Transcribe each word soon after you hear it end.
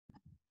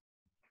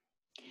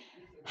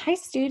Hi,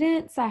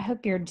 students. I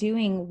hope you're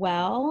doing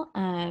well.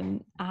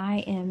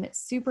 I am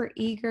super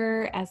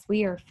eager as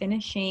we are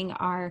finishing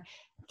our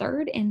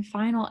third and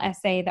final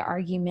essay, the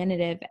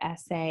argumentative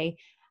essay.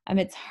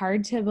 It's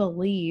hard to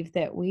believe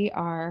that we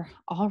are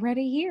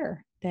already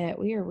here, that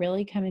we are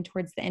really coming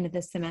towards the end of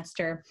the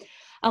semester.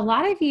 A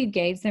lot of you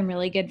gave some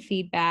really good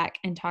feedback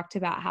and talked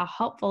about how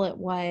helpful it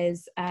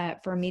was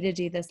for me to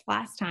do this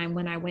last time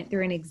when I went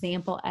through an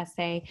example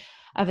essay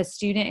of a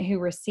student who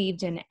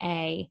received an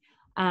A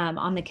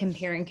on the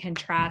compare and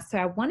contrast. So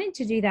I wanted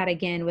to do that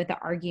again with the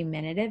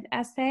argumentative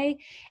essay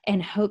in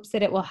hopes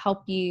that it will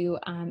help you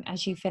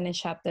as you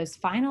finish up those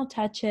final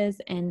touches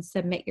and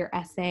submit your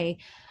essay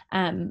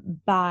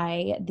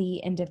by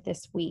the end of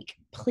this week.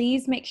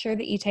 Please make sure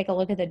that you take a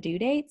look at the due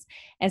dates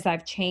as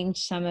I've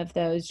changed some of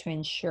those to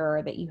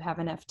ensure that you have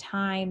enough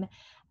time.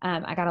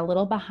 I got a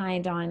little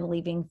behind on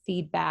leaving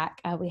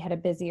feedback. We had a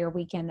busier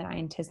weekend than I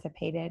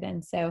anticipated.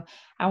 And so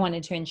I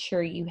wanted to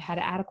ensure you had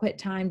adequate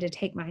time to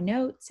take my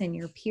notes and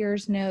your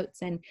peers'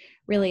 notes and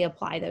really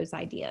apply those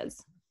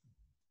ideas.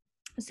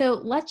 So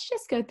let's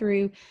just go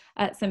through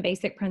some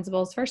basic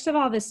principles. First of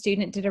all, the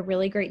student did a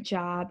really great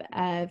job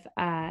of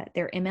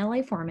their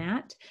MLA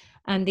format.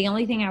 The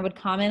only thing I would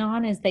comment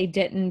on is they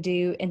didn't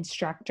do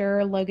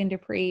instructor Logan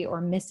Dupree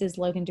or Mrs.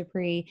 Logan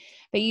Dupree,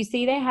 but you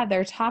see they have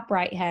their top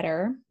right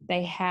header.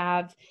 They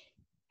have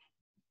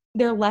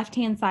their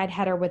left-hand side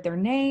header with their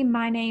name,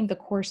 my name, the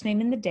course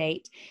name, and the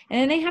date. And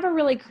then they have a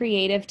really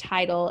creative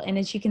title. And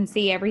as you can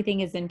see,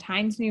 everything is in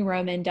Times New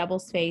Roman, double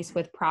space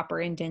with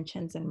proper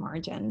indentions and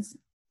margins.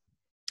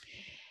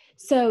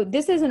 So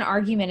this is an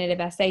argumentative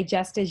essay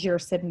just as you're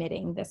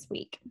submitting this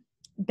week.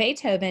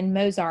 Beethoven,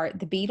 Mozart,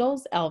 the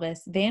Beatles,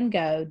 Elvis, Van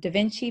Gogh, Da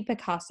Vinci,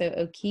 Picasso,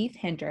 O'Keeffe,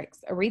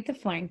 Hendrix, Aretha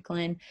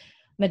Franklin,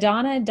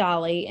 Madonna,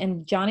 Dolly,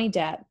 and Johnny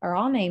Depp are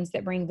all names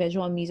that bring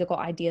visual and musical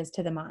ideas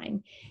to the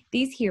mind.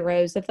 These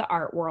heroes of the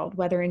art world,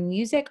 whether in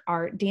music,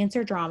 art, dance,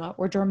 or drama,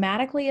 were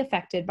dramatically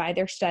affected by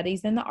their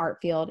studies in the art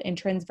field and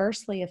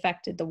transversely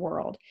affected the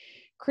world.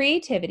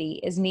 Creativity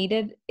is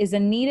a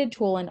needed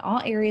tool in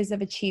all areas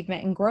of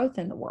achievement and growth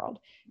in the world.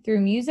 Through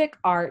music,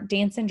 art,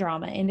 dance, and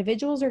drama,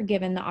 individuals are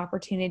given the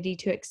opportunity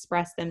to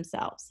express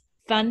themselves.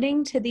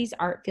 Funding to these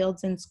art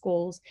fields in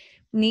schools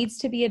needs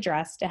to be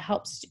addressed to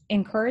help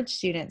encourage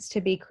students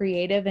to be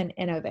creative and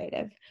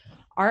innovative.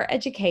 Art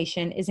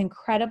education is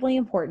incredibly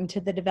important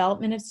to the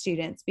development of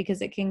students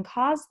because it can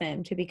cause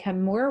them to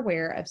become more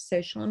aware of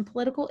social and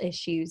political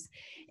issues,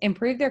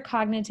 improve their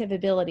cognitive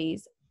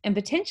abilities, and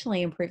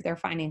potentially improve their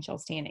financial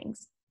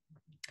standings.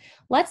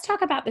 Let's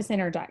talk about this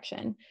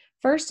introduction.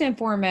 First and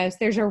foremost,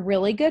 there's a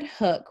really good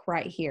hook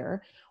right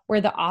here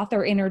where the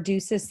author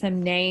introduces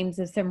some names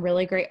of some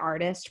really great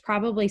artists,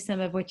 probably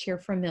some of which you're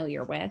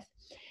familiar with.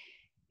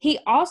 He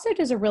also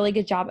does a really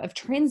good job of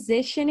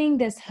transitioning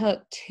this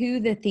hook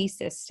to the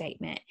thesis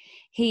statement.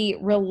 He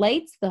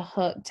relates the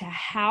hook to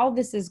how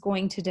this is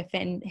going to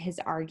defend his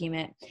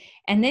argument.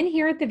 And then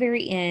here at the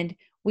very end,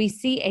 we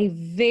see a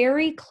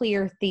very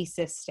clear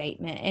thesis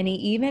statement, and he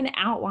even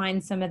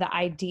outlines some of the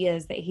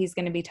ideas that he's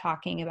going to be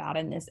talking about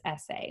in this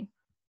essay.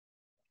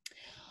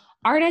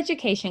 Art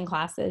education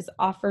classes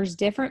offers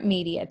different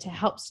media to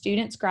help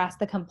students grasp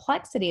the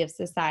complexity of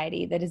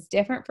society that is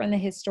different from the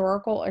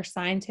historical or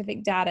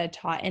scientific data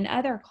taught in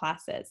other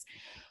classes.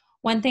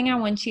 One thing I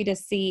want you to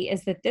see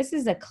is that this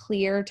is a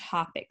clear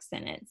topic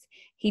sentence.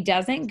 He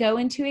doesn't go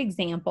into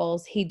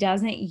examples. He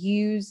doesn't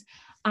use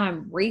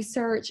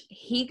research.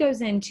 He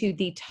goes into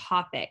the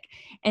topic,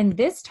 and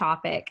this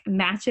topic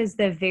matches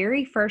the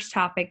very first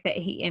topic that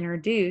he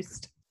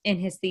introduced in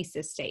his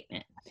thesis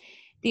statement.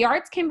 The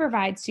arts can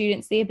provide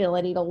students the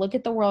ability to look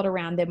at the world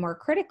around them more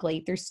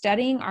critically through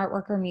studying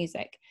artwork or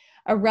music.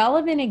 A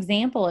relevant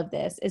example of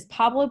this is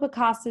Pablo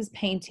Picasso's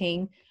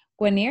painting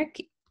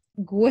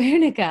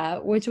Guernica,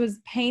 which was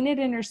painted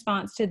in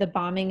response to the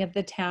bombing of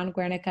the town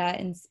Guernica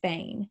in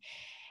Spain.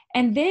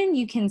 And then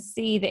you can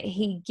see that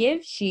he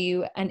gives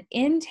you an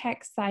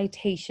in-text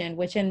citation,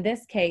 which in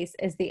this case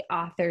is the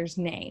author's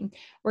name.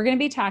 We're going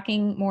to be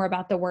talking more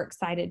about the works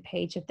cited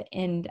page at the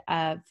end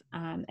of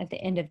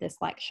this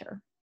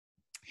lecture.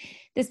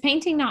 This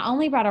painting not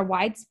only brought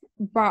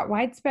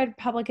widespread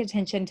public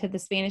attention to the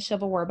Spanish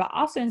Civil War, but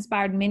also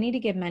inspired many to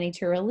give money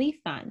to relief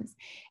funds.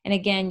 And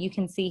again, you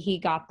can see he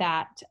got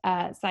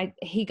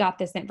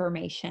this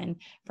information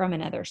from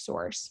another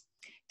source.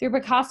 Through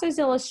Picasso's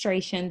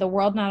illustration, the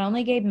world not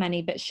only gave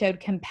money, but showed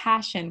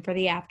compassion for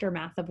the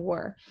aftermath of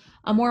war.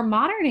 A more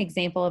modern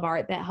example of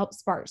art that helped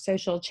spark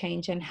social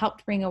change and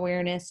helped bring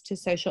awareness to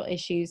social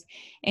issues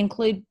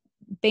include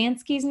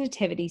Bansky's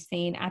nativity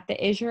scene at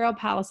the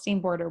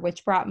Israel-Palestine border,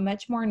 which brought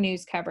much more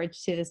news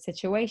coverage to the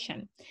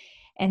situation.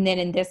 And then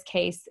in this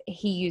case,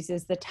 he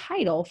uses the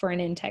title for an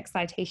in-text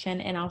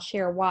citation, and I'll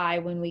share why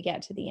when we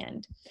get to the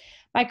end.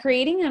 By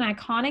creating an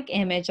iconic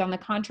image on the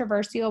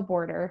controversial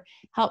border,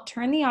 helped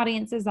turn the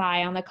audience's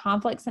eye on the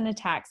conflicts and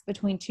attacks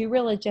between two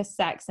religious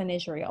sects in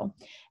Israel.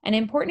 An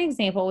important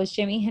example was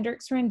Jimi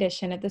Hendrix's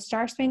rendition of the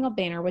Star-Spangled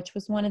Banner, which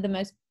was one of the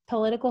most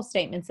political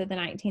statements of the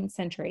 19th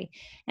century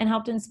and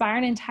helped inspire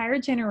an entire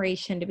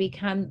generation to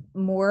become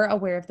more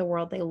aware of the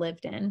world they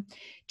lived in.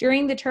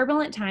 During the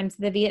turbulent times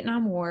of the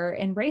Vietnam War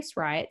and race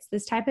riots,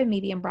 this type of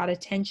medium brought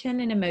attention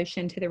and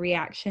emotion to the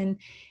reaction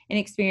and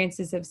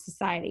experiences of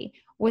society.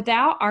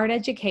 Without art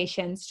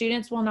education,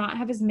 students will not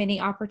have as many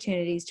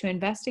opportunities to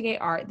investigate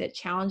art that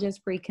challenges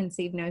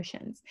preconceived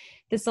notions.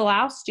 This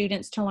allows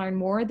students to learn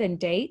more than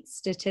dates,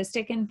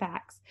 statistics, and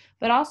facts,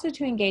 but also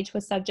to engage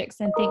with subjects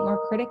and think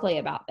more critically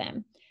about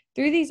them.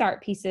 Through these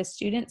art pieces,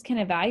 students can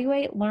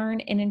evaluate, learn,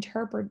 and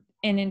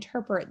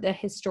interpret the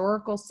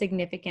historical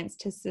significance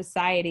to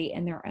society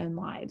in their own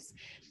lives.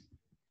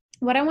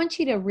 What I want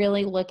you to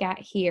really look at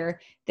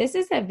here, this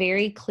is a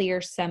very clear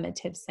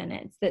summative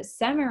sentence that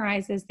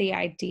summarizes the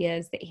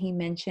ideas that he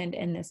mentioned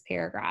in this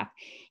paragraph.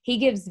 He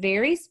gives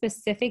very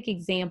specific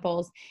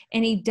examples,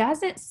 and he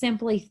doesn't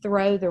simply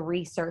throw the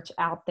research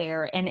out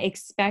there and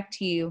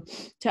expect you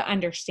to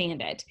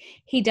understand it.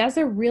 He does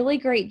a really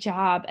great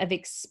job of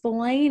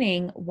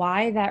explaining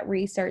why that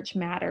research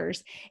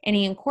matters, and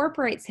he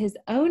incorporates his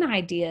own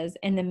ideas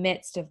in the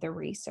midst of the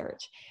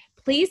research.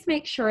 Please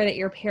make sure that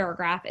your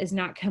paragraph is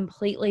not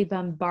completely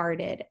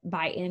bombarded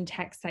by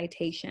in-text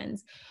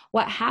citations.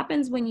 What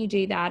happens when you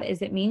do that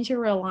is it means you're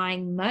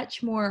relying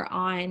much more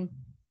on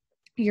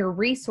your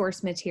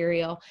resource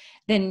material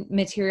than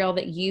material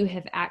that you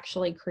have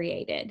actually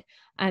created.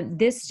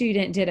 This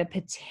student did a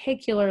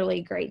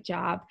particularly great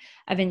job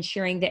of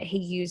ensuring that he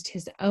used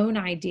his own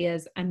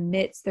ideas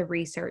amidst the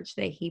research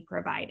that he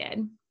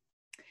provided.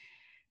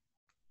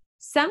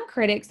 Some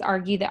critics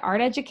argue that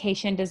art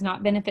education does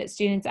not benefit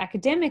students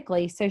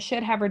academically, so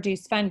should have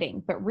reduced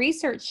funding, but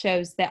research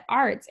shows that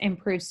arts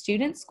improve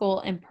student school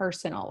and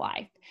personal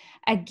life.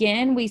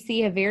 Again, we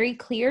see a very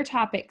clear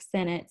topic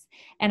sentence,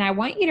 and I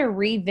want you to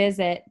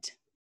revisit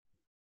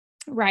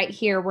right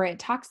here where it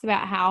talks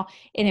about how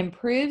it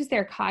improves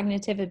their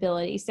cognitive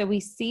ability. So we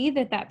see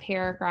that that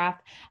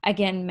paragraph,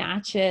 again,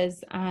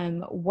 matches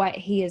what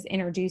he is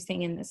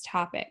introducing in this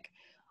topic.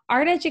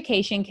 Art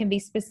education can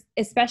be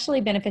especially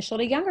beneficial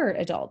to younger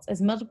adults,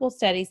 as multiple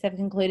studies have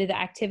concluded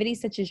that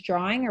activities such as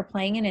drawing or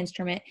playing an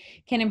instrument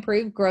can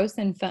improve gross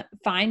and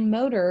fine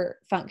motor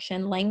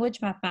function,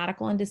 language,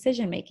 mathematical, and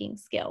decision-making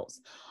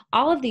skills.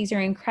 All of these are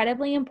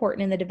incredibly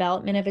important in the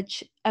development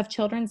of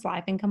children's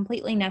life and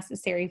completely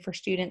necessary for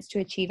students to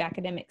achieve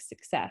academic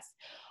success.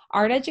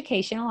 Art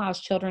education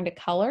allows children to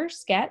color,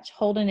 sketch,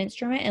 hold an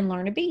instrument, and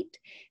learn a beat.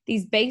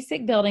 These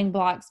basic building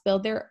blocks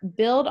build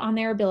on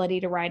their ability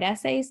to write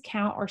essays,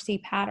 count, or see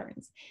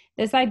patterns.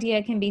 This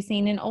idea can be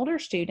seen in older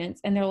students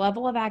and their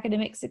level of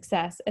academic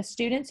success, as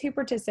students who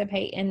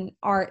participate in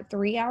art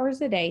 3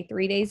 hours a day,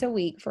 3 days a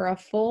week for a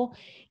full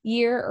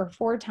year or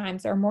 4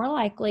 times are more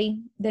likely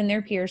than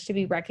their peers to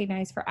be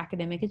recognized for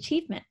academic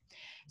achievement.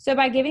 So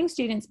by giving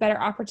students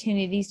better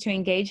opportunities to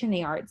engage in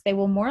the arts, they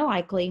will more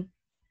likely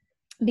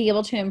be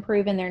able to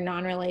improve in their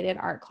non-related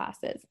art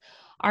classes.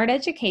 Art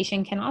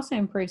education can also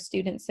improve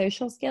students'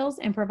 social skills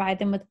and provide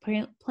them with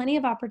plenty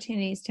of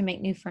opportunities to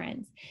make new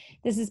friends.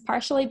 This is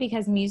partially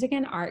because music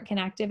and art can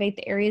activate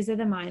the areas of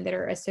the mind that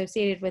are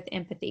associated with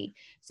empathy.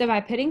 So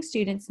by putting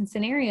students in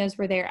scenarios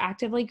where they're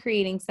actively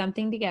creating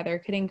something together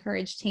could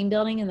encourage team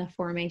building and the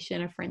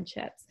formation of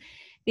friendships.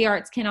 The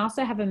arts can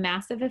also have a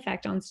massive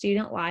effect on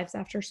student lives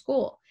after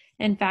school.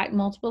 In fact,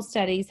 multiple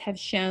studies have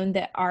shown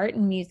that art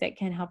and music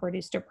can help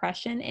reduce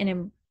depression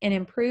and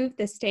improve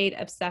the state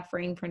of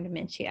suffering from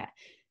dementia.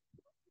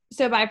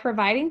 So by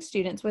providing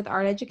students with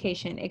art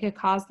education, it could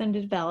cause them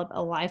to develop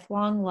a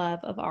lifelong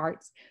love of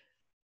arts,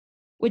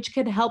 which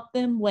could help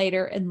them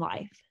later in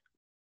life.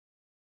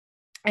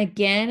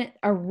 Again,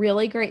 a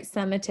really great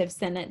summative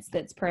sentence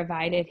that's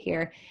provided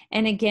here.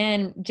 And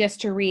again, just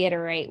to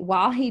reiterate,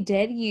 while he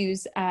did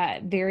use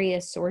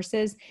various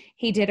sources,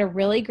 he did a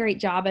really great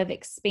job of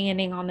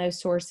expanding on those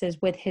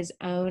sources with his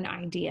own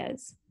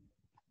ideas.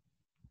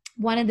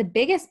 One of the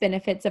biggest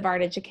benefits of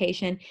art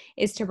education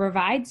is to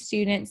provide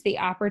students the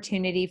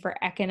opportunity for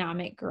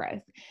economic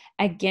growth.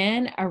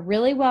 Again, a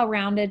really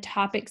well-rounded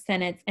topic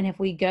sentence. And if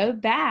we go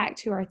back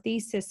to our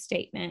thesis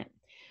statement,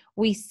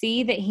 we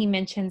see that he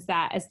mentions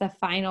that as the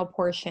final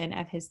portion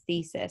of his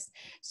thesis.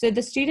 So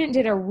the student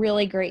did a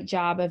really great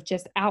job of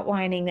just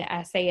outlining the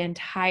essay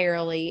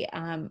entirely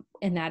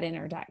in that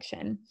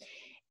introduction.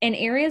 In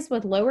areas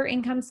with lower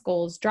income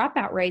schools,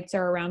 dropout rates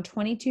are around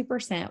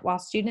 22%, while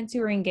students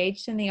who are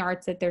engaged in the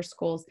arts at their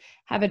schools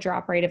have a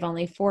drop rate of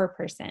only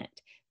 4%.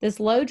 This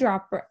low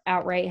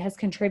dropout rate has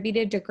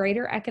contributed to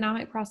greater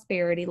economic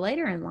prosperity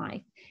later in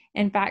life.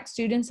 In fact,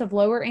 students of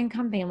lower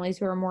income families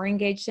who are more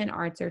engaged in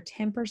arts are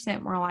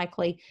 10% more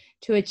likely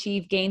to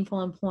achieve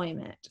gainful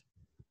employment.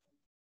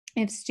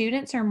 If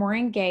students are more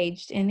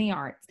engaged in the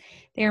arts,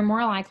 they are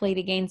more likely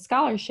to gain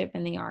scholarship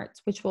in the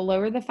arts, which will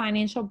lower the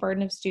financial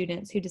burden of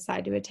students who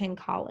decide to attend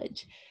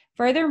college.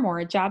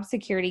 Furthermore, job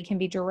security can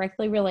be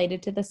directly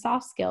related to the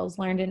soft skills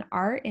learned in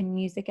art and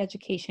music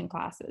education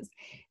classes.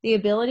 The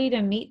ability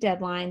to meet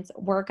deadlines,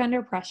 work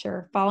under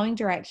pressure, following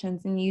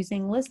directions, and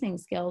using listening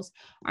skills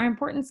are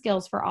important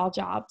skills for all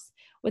jobs.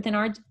 Within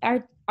art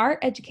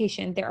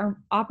education, there are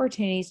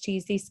opportunities to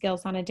use these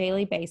skills on a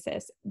daily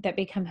basis that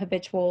become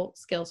habitual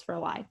skills for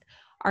life.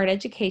 Art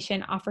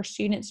education offers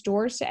students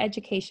doors to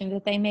education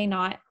that they may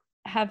not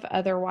have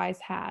otherwise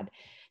had.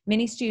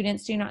 Many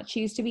students do not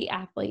choose to be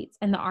athletes,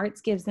 and the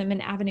arts gives them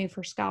an avenue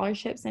for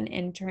scholarships and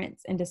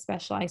entrance into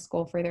specialized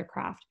school for their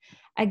craft.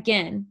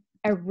 Again,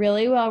 a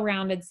really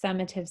well-rounded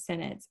summative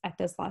sentence at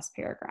this last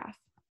paragraph.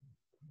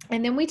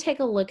 And then we take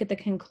a look at the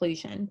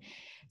conclusion.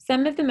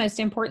 Some of the most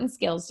important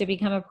skills to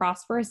become a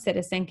prosperous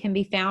citizen can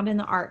be found in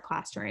the art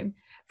classroom.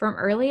 From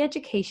early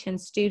education,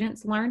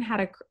 students learn how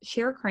to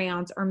share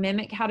crayons or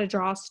mimic how to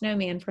draw a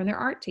snowman from their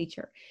art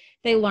teacher.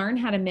 They learn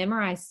how to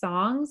memorize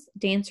songs,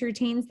 dance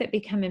routines that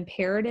become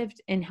imperative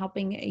in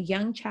helping a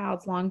young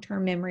child's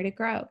long-term memory to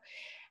grow.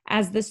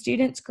 As the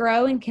students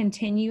grow and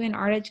continue in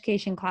art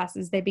education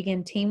classes, they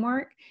begin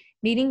teamwork,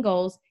 meeting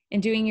goals,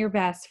 and doing your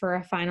best for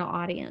a final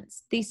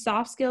audience. These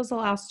soft skills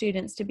allow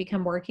students to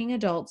become working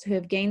adults who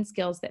have gained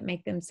skills that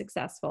make them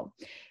successful.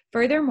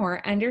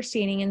 Furthermore,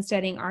 understanding and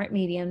studying art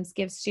mediums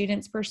gives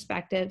students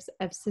perspectives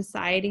of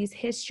society's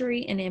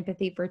history and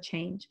empathy for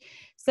change.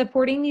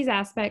 Supporting these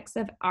aspects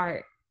of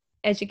art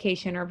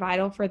education are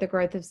vital for the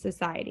growth of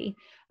society.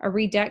 A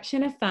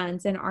reduction of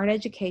funds in art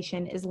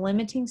education is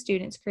limiting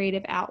students'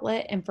 creative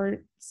outlet and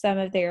for some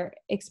of their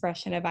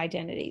expression of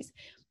identities.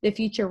 The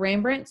future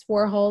Rembrandts,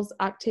 Warhols,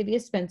 Octavia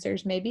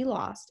Spencers may be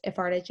lost if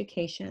art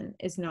education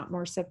is not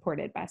more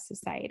supported by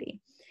society.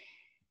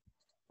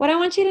 What I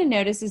want you to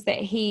notice is that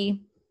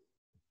he,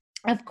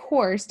 of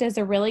course, does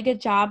a really good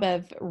job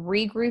of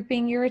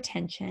regrouping your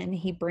attention.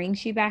 He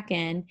brings you back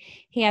in.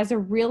 He has a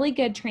really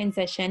good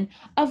transition.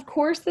 Of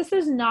course, this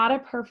is not a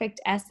perfect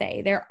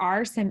essay. There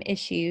are some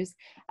issues.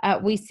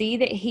 We see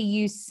that he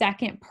used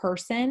second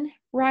person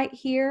right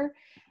here,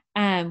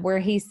 where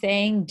he's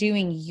saying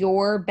doing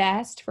your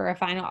best for a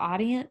final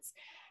audience.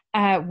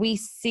 We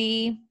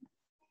see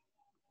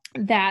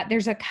that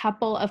there's a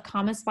couple of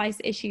comma splice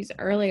issues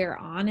earlier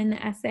on in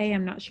the essay.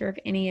 I'm not sure if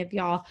any of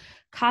y'all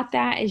caught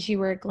that as you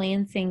were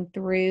glancing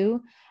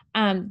through.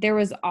 There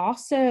was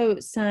also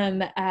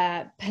some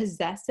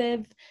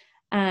possessive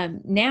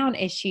noun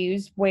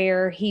issues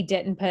where he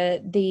didn't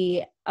put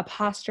the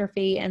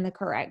apostrophe in the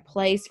correct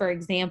place. For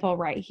example,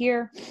 right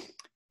here,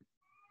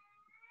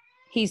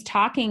 he's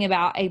talking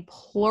about a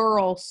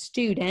plural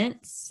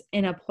students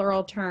in a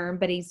plural term,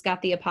 but he's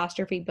got the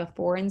apostrophe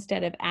before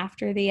instead of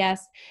after the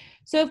S.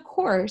 So of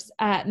course,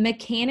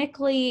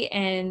 mechanically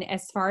and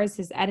as far as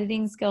his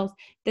editing skills,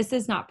 this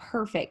is not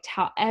perfect.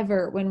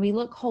 However, when we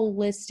look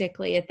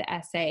holistically at the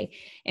essay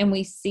and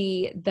we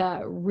see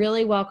the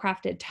really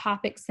well-crafted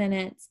topic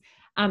sentence,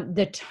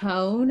 the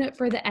tone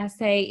for the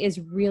essay is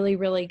really,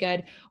 really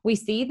good. We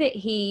see that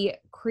he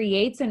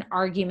creates an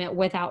argument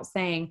without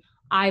saying,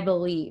 I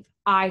believe,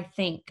 I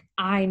think,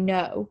 I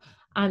know.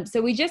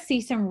 So we just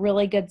see some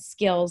really good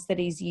skills that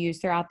he's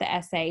used throughout the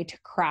essay to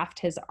craft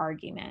his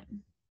argument.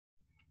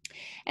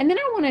 And then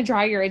I want to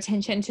draw your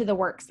attention to the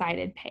works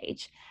cited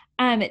page.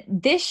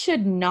 This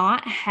should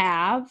not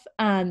have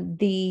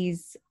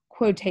these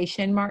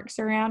quotation marks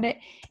around it.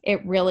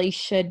 It really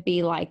should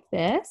be like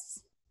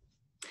this.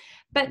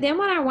 But then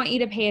what I want you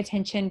to pay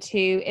attention to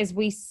is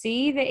we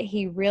see that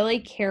he really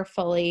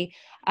carefully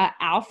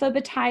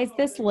alphabetized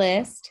this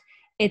list.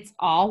 It's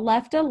all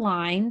left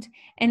aligned.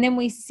 And then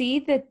we see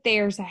that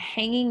there's a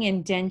hanging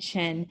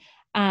indentation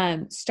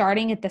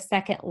starting at the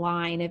second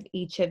line of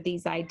each of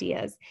these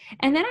ideas.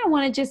 And then I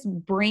want to just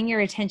bring your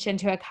attention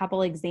to a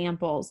couple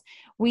examples.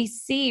 We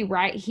see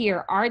right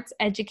here, Arts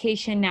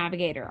Education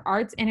Navigator,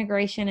 Arts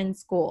Integration in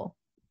School.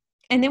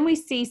 And then we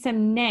see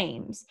some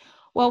names.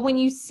 Well, when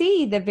you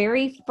see the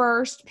very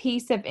first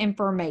piece of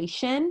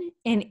information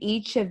in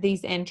each of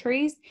these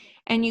entries,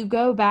 and you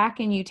go back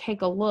and you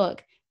take a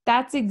look,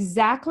 that's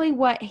exactly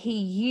what he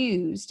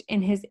used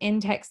in his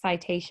in-text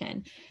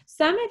citation.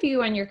 Some of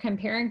you, on your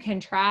compare and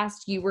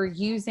contrast, you were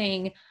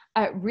using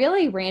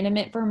really random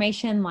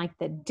information like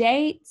the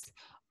dates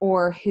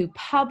or who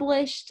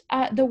published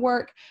the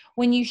work,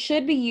 when you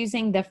should be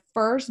using the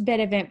first bit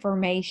of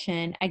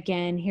information.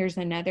 Again, here's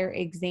another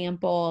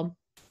example.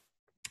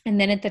 And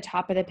then at the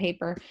top of the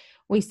paper,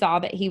 we saw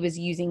that he was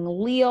using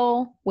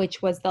Leal,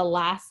 which was the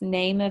last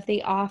name of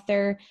the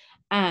author.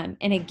 And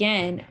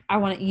again, I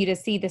want you to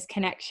see this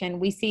connection.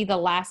 We see the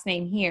last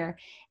name here,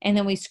 and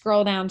then we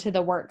scroll down to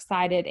the works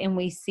cited, and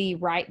we see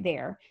right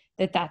there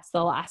that that's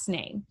the last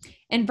name.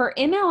 And for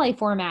MLA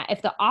format,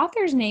 if the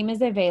author's name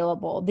is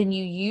available, then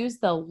you use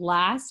the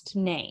last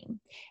name.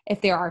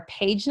 If there are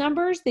page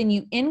numbers, then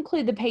you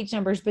include the page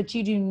numbers, but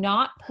you do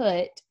not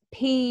put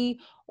P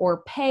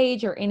or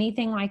page or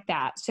anything like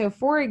that. So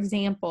for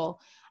example,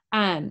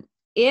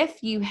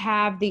 if you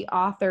have the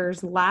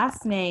author's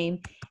last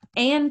name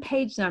and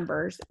page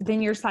numbers,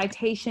 then your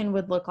citation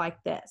would look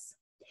like this.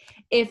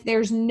 If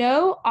there's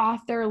no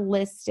author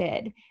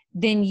listed,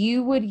 then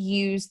you would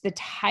use the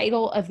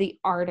title of the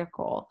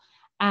article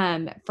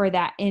for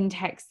that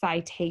in-text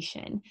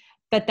citation.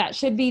 But that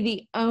should be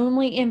the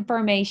only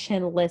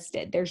information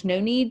listed. There's no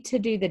need to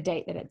do the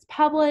date that it's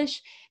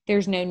published.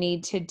 There's no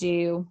need to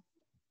do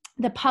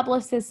the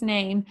publicist's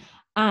name.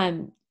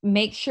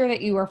 Make sure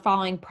that you are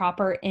following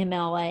proper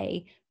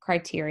MLA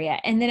criteria.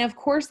 And then, of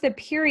course, the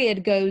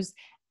period goes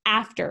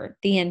after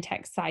the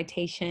in-text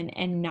citation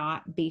and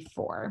not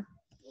before.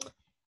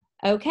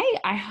 Okay,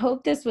 I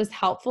hope this was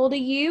helpful to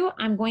you.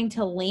 I'm going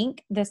to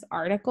link this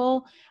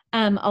article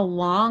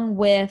along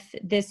with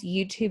this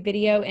YouTube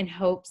video in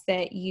hopes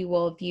that you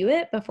will view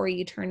it before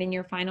you turn in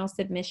your final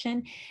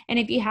submission. And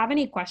if you have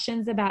any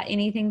questions about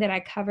anything that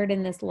I covered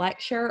in this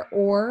lecture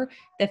or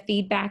the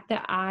feedback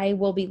that I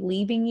will be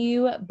leaving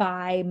you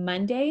by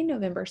Monday,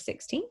 November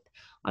 16th,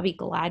 I'll be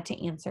glad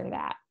to answer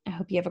that. I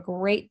hope you have a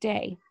great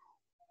day.